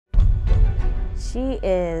She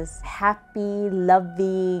is happy,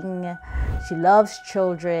 loving, she loves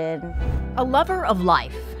children. A lover of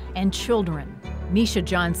life and children, Mischa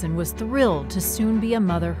Johnson was thrilled to soon be a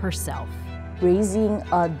mother herself. Raising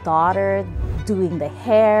a daughter, doing the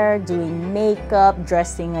hair, doing makeup,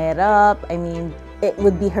 dressing it up, I mean, it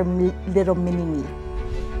would be her little mini-me.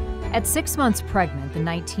 At 6 months pregnant, the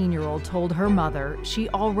 19-year-old told her mother she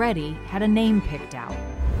already had a name picked out.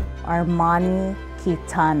 Armani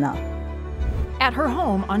Kitana. At her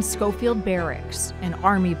home on Schofield Barracks, an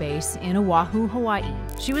Army base in Oahu, Hawaii,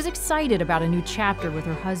 she was excited about a new chapter with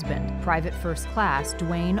her husband, Private First Class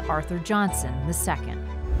Dwayne Arthur Johnson II.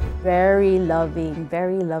 Very loving,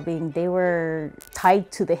 very loving. They were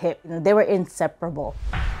tied to the hip. They were inseparable.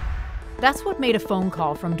 That's what made a phone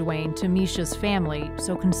call from Dwayne to Mischa's family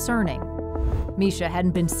so concerning. Mischa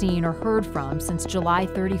hadn't been seen or heard from since July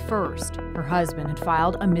 31st. Her husband had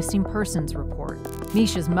filed a missing persons report.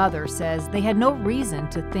 Mischa's mother says they had no reason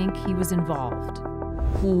to think he was involved.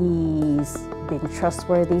 He's been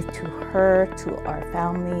trustworthy to her, to our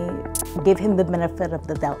family. Give him the benefit of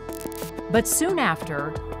the doubt. But soon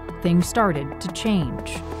after, things started to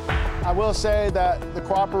change. I will say that the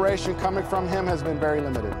cooperation coming from him has been very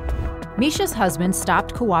limited. Mischa's husband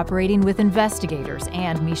stopped cooperating with investigators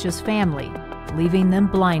and Mischa's family, leaving them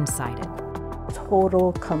blindsided.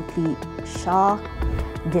 Total, complete shock,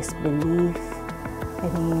 disbelief. I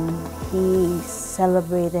mean, he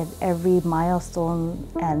celebrated every milestone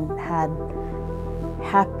and had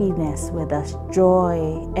happiness with us,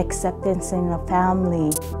 joy, acceptance in the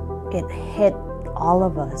family. It hit all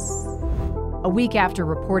of us. A week after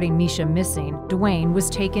reporting Mischa missing, Dwayne was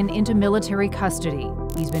taken into military custody.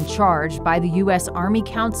 He's been charged by the U.S. Army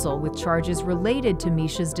Council with charges related to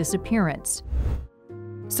Mischa's disappearance.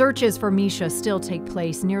 Searches for Mischa still take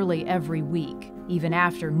place nearly every week, even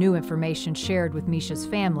after new information shared with Mischa's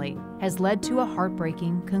family has led to a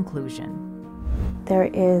heartbreaking conclusion. There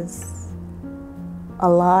is a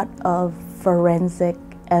lot of forensic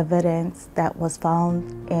evidence that was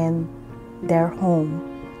found in their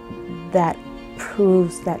home that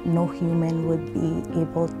proves that no human would be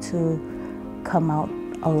able to come out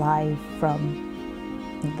alive from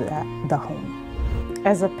the home.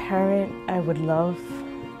 As a parent, I would love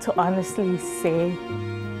to honestly say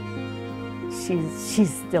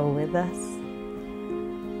she's still with us.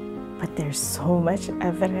 But there's so much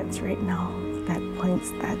evidence right now that points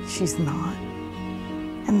that she's not.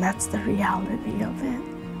 And that's the reality of it.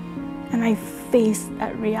 And I face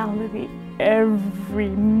that reality every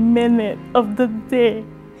minute of the day.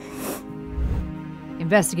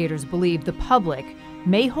 Investigators believe the public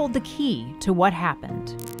may hold the key to what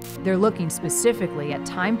happened. They're looking specifically at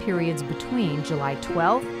time periods between July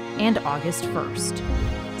 12th and August 1st.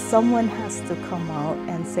 Someone has to come out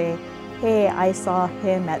and say, hey, I saw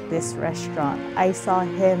him at this restaurant. I saw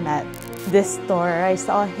him at this store. I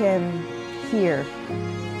saw him here.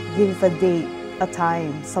 Give a date, a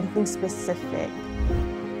time, something specific.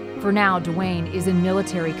 For now, Dwayne is in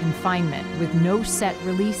military confinement with no set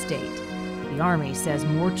release date. The Army says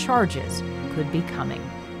more charges could be coming.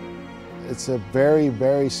 It's a very,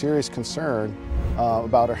 very serious concern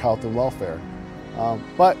about her health and welfare.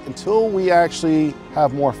 But until we actually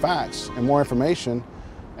have more facts and more information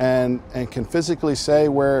and can physically say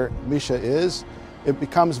where Mischa is, it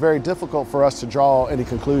becomes very difficult for us to draw any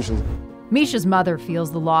conclusions. Mischa's mother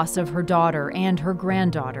feels the loss of her daughter and her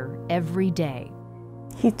granddaughter every day.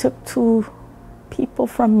 He took 2 people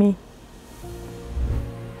from me.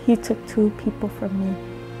 He took 2 people from me.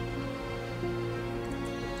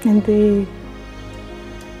 And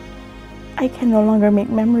I can no longer make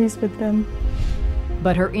memories with them.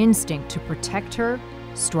 But her instinct to protect her,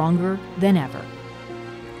 stronger than ever.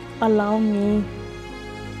 Allow me,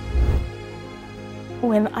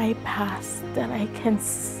 when I pass, that I can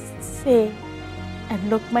say and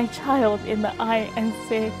look my child in the eye and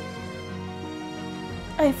say,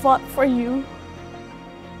 I fought for you,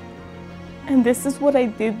 and this is what I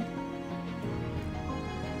did,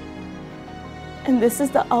 and this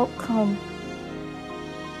is the outcome.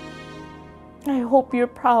 I hope you're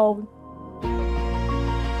proud.